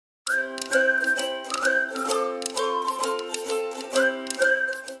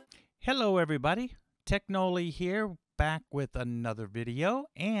everybody, TechNolli here, back with another video,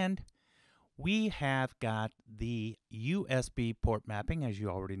 and we have got the USB port mapping, as you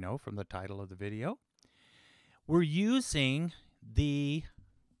already know from the title of the video. We're using the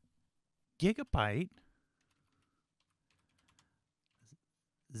Gigabyte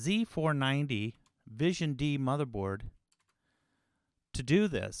Z490 Vision D motherboard to do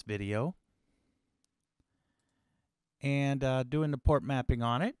this video, and doing the port mapping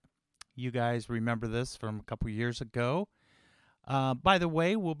on it. You guys remember this from a couple years ago. By the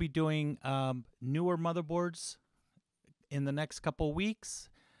way, we'll be doing newer motherboards in the next couple weeks.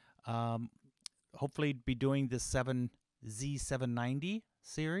 Hopefully be doing the Z790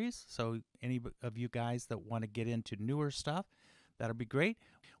 series. So any of you guys that want to get into newer stuff, that'll be great.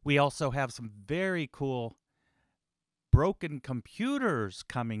 We also have some very cool broken computers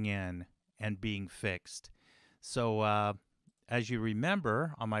coming in and being fixed. So as you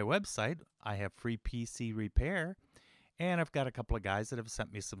remember, on my website, I have free PC repair, and I've got a couple of guys that have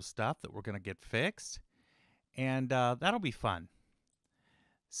sent me some stuff that we're going to get fixed, and that'll be fun.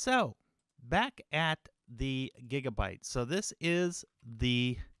 So back at the Gigabyte. So this is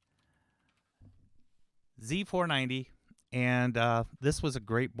the Z490, and this was a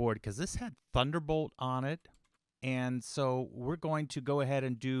great board because this had Thunderbolt on it, and so we're going to go ahead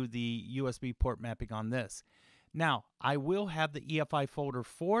and do the USB port mapping on this. Now, I will have the EFI folder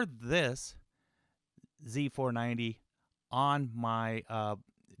for this Z490 on my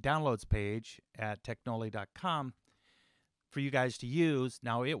downloads page at technolli.com for you guys to use.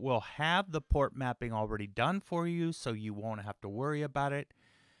 Now, it will have the port mapping already done for you, so you won't have to worry about it.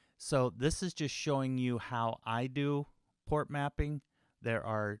 So this is just showing you how I do port mapping. There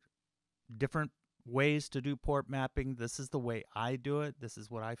are different ways to do port mapping. This is the way I do it. This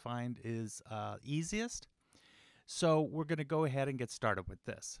is what I find is easiest. So we're going to go ahead and get started with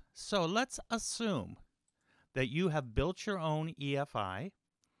this. So let's assume that you have built your own EFI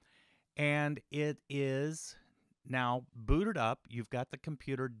and it is now booted up. You've got the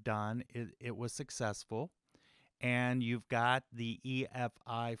computer done. It was successful. And you've got the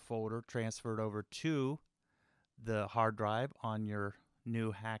EFI folder transferred over to the hard drive on your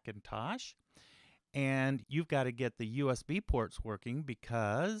new Hackintosh. And you've got to get the USB ports working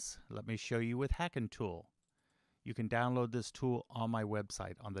because, let me show you with HACKINTOSH. You can download this tool on my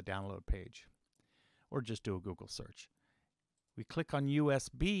website on the download page, or just do a Google search. We click on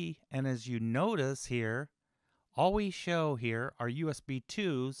USB, and as you notice here, all we show here are USB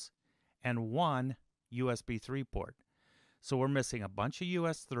 2s and one USB 3 port. So we're missing a bunch of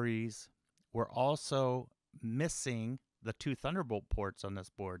US 3s. We're also missing the 2 Thunderbolt ports on this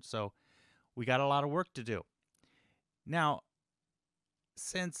board. So we got a lot of work to do. Now,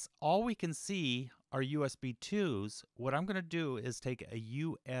 since all we can see are USB 2s, what I'm going to do is take a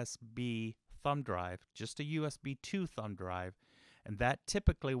USB thumb drive, just a USB 2 thumb drive, and that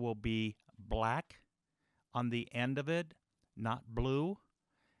typically will be black on the end of it, not blue.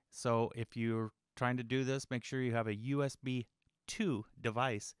 So if you're trying to do this, make sure you have a USB 2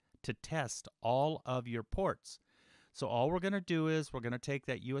 device to test all of your ports. So all we're going to do is we're going to take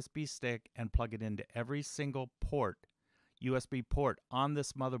that USB stick and plug it into every single port, USB port on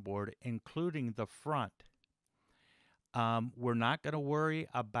this motherboard, including the front. We're not going to worry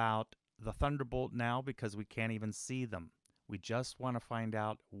about the Thunderbolt now because we can't even see them. We just want to find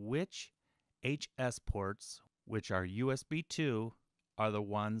out which HS ports, which are USB 2, are the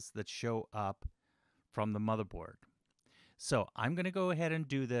ones that show up from the motherboard. So I'm going to go ahead and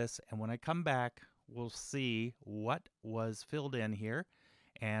do this, and when I come back, we'll see what was filled in here,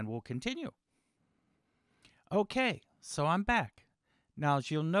 and we'll continue. Okay, so I'm back. Now, as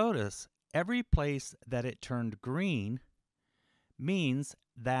you'll notice, every place that it turned green means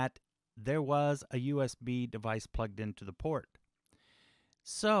that there was a USB device plugged into the port.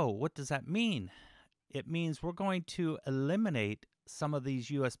 So what does that mean? It means we're going to eliminate some of these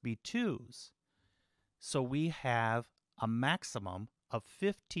USB 2s. So we have a maximum of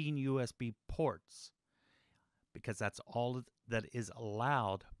 15 USB ports because that's all that is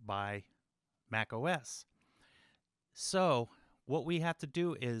allowed by Mac OS. So what we have to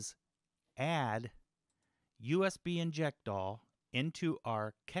do is add USB injectall into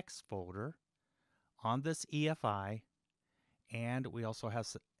our KEX folder on this EFI, and we also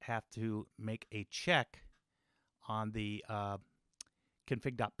have to make a check on the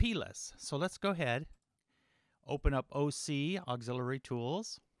config.plist. So let's go ahead, open up OC, Auxiliary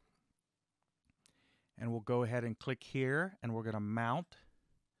Tools, and we'll go ahead and click here, and we're going to mount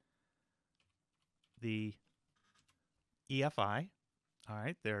the EFI. All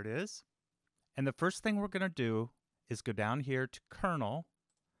right, there it is. And the first thing we're going to do is go down here to kernel,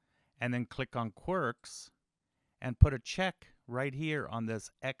 and then click on Quirks and put a check right here on this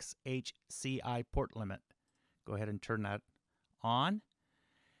XHCI port limit. Go ahead and turn that on.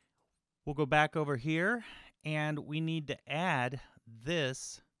 We'll go back over here, and we need to add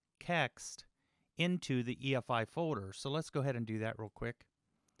this text into the EFI folder. So let's go ahead and do that real quick.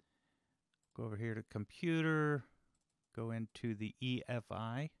 Go over here to Computer, go into the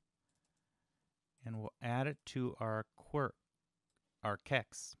EFI, and we'll add it to our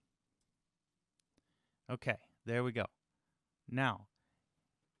kex. Okay, there we go. Now,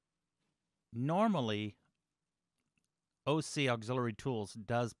 normally, OC Auxiliary Tools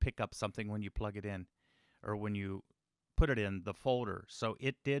does pick up something when you plug it in, or when you put it in the folder. So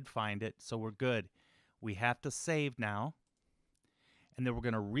it did find it, so we're good. We have to save now, and then we're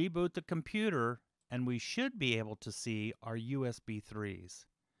going to reboot the computer, and we should be able to see our USB 3s.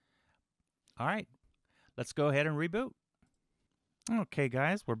 All right, let's go ahead and reboot. Okay,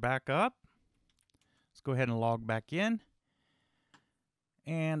 guys, we're back up. Let's go ahead and log back in,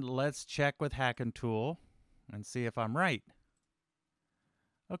 and let's check with HACKINTOSH and see if I'm right.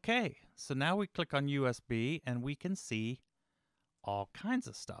 Okay, so now we click on USB, and we can see all kinds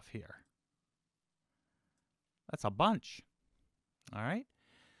of stuff here. That's a bunch. All right.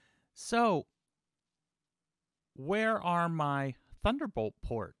 So, where are my Thunderbolt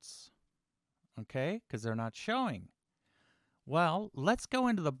ports? Okay, because they're not showing. Well, let's go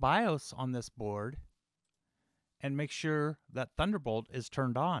into the BIOS on this board and make sure that Thunderbolt is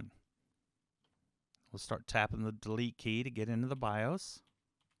turned on. We'll start tapping the delete key to get into the BIOS.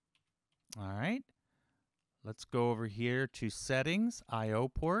 All right. Let's go over here to Settings, I/O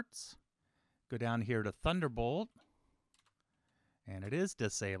ports. Go down here to Thunderbolt. And it is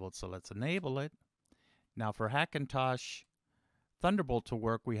disabled, so let's enable it. Now for HACKINTOSH Thunderbolt to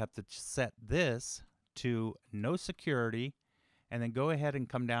work, we have to set this to no security, and then go ahead and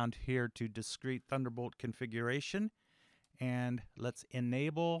come down here to discrete Thunderbolt configuration, and let's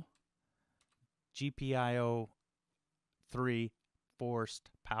enable GPIO 3 forced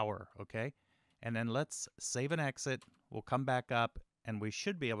power, okay? And then let's save and exit. We'll come back up, and we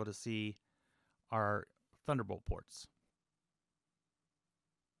should be able to see our Thunderbolt ports.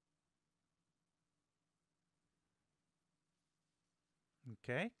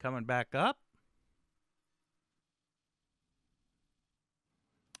 Okay, coming back up.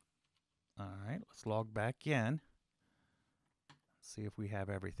 All right, let's log back in. See if we have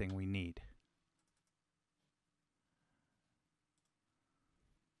everything we need.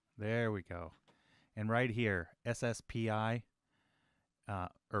 There we go. And right here, SSPI,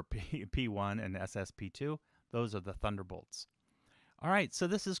 or P1 and SSP2, those are the Thunderbolts. All right, so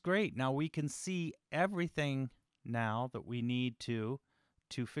this is great. Now we can see everything now that we need to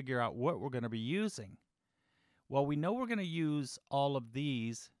figure out what we're going to be using. Well, we know we're going to use all of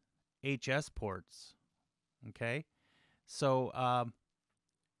these HS ports, okay? So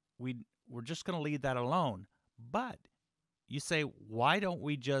we're just going to leave that alone. But you say, why don't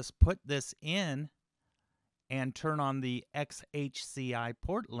we just put this in and turn on the XHCI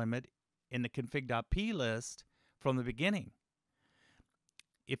port limit in the config.p list from the beginning?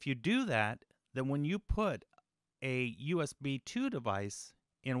 If you do that, then when you put a USB 2 device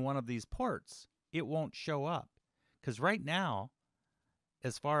in one of these ports, it won't show up. Because right now,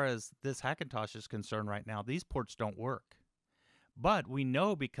 as far as this HACKINTOSH is concerned right now, these ports don't work. But we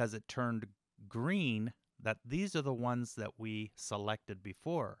know because it turned green that these are the ones that we selected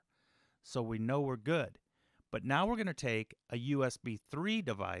before. So we know we're good. But now we're going to take a USB 3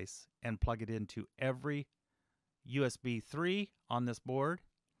 device and plug it into every USB 3 on this board.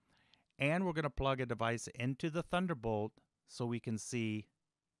 And we're going to plug a device into the Thunderbolt so we can see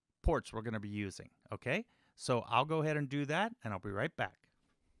ports we're going to be using. Okay, so I'll go ahead and do that, and I'll be right back.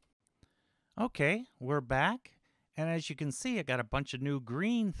 Okay, we're back. And as you can see, I got a bunch of new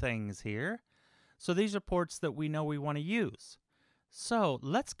green things here. So these are ports that we know we want to use. So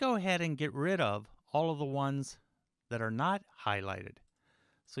let's go ahead and get rid of all of the ones that are not highlighted.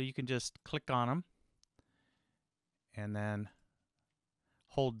 So you can just click on them and then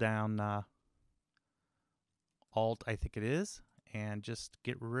hold down Alt, I think it is, and just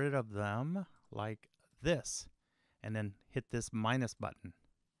get rid of them like this. And then hit this minus button.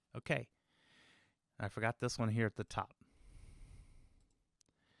 Okay. I forgot this one here at the top.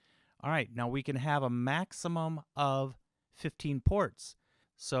 All right, now we can have a maximum of 15 ports.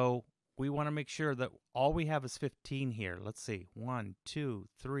 So we want to make sure that all we have is 15 here. Let's see. 1, 2,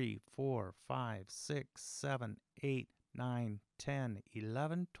 3, 4, 5, 6, 7, 8, 9, 10,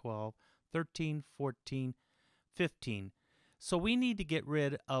 11, 12, 13, 14, 15. So we need to get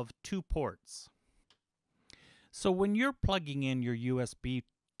rid of 2 ports. So when you're plugging in your USB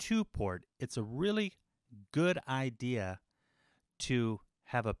 2-port, it's a really good idea to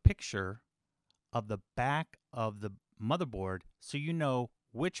have a picture of the back of the motherboard so you know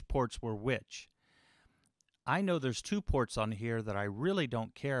which ports were which. I know there's 2 ports on here that I really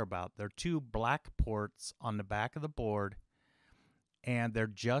don't care about. They're 2 black ports on the back of the board, and they're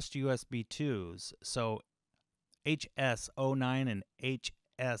just USB 2s. So HS09 and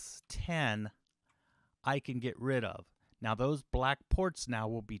HS10 I can get rid of. Now those black ports now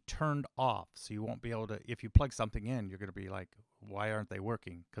will be turned off, so you won't be able to, if you plug something in, you're going to be like, why aren't they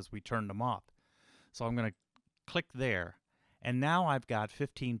working? Because we turned them off. So I'm going to click there, and now I've got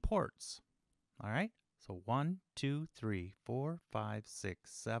 15 ports. All right, so 1, 2, 3, 4, 5,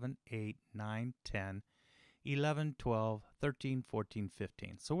 6, 7, 8, 9, 10, 11, 12, 13, 14,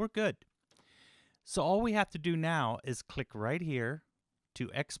 15. So we're good. So all we have to do now is click right here to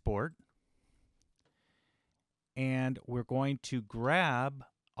export, and we're going to grab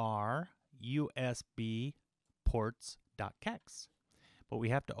our USB ports.kex. But we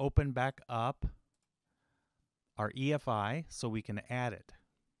have to open back up our EFI so we can add it.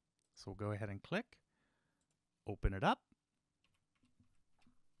 So we'll go ahead and click, open it up,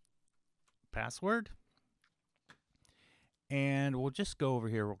 password, and we'll just go over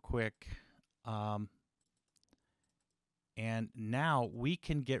here real quick. And now we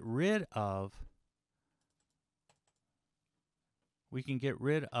can get rid of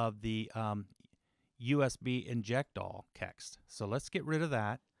the USB inject all kex. So let's get rid of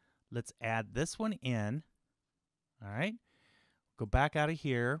that. Let's add this one in. All right. Go back out of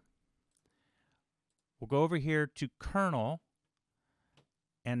here. We'll go over here to kernel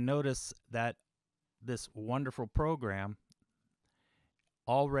and notice that this wonderful program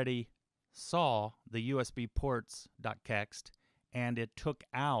already saw the USB ports.kex and it took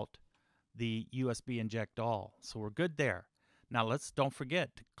out the USB inject all. So we're good there. Now don't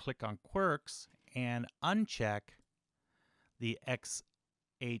forget to click on quirks and uncheck the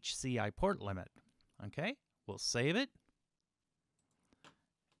XHCI port limit. Okay, we'll save it.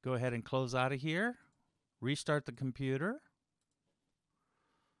 Go ahead and close out of here. Restart the computer.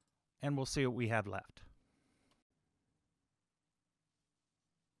 And we'll see what we have left.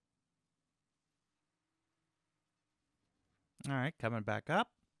 All right, coming back up.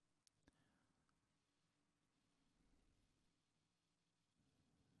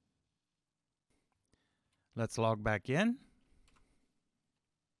 Let's log back in.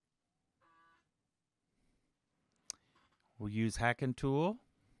 We'll use Hacking Tool,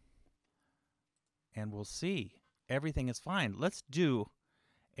 and we'll see everything is fine. Let's do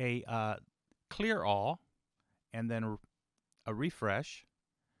a clear all, and then a refresh,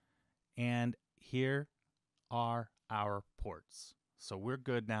 and here are our ports. So we're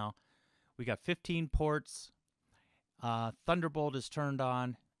good now. We got 15 ports. Thunderbolt is turned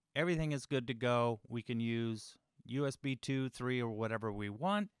on. Everything is good to go. We can use USB 2, 3, or whatever we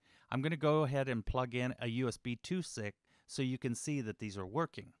want. I'm going to go ahead and plug in a USB 2 stick so you can see that these are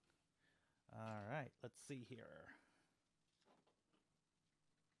working. All right, let's see here.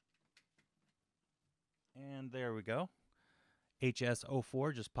 And there we go.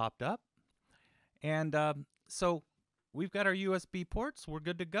 HS04 just popped up. And so we've got our USB ports. We're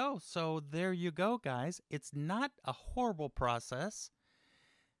good to go. So there you go, guys. It's not a horrible process.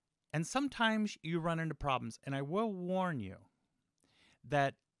 And sometimes you run into problems. And I will warn you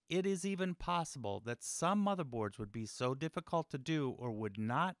that it is even possible that some motherboards would be so difficult to do or would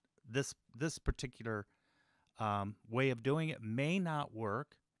not, this particular way of doing it may not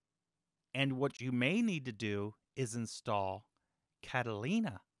work. And what you may need to do is install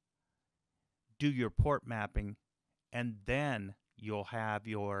Catalina. Do your port mapping, and then you'll have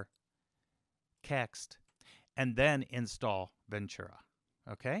your kex, and then install Ventura,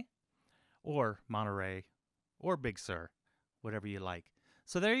 okay? Or Monterey, or Big Sur, whatever you like.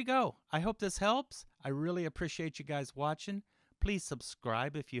 So there you go. I hope this helps. I really appreciate you guys watching. Please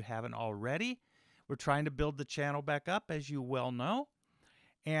subscribe if you haven't already. We're trying to build the channel back up, as you well know.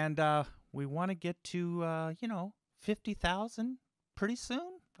 And we want to get to, 50,000 pretty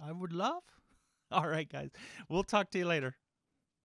soon. I would love. All right, guys. We'll talk to you later.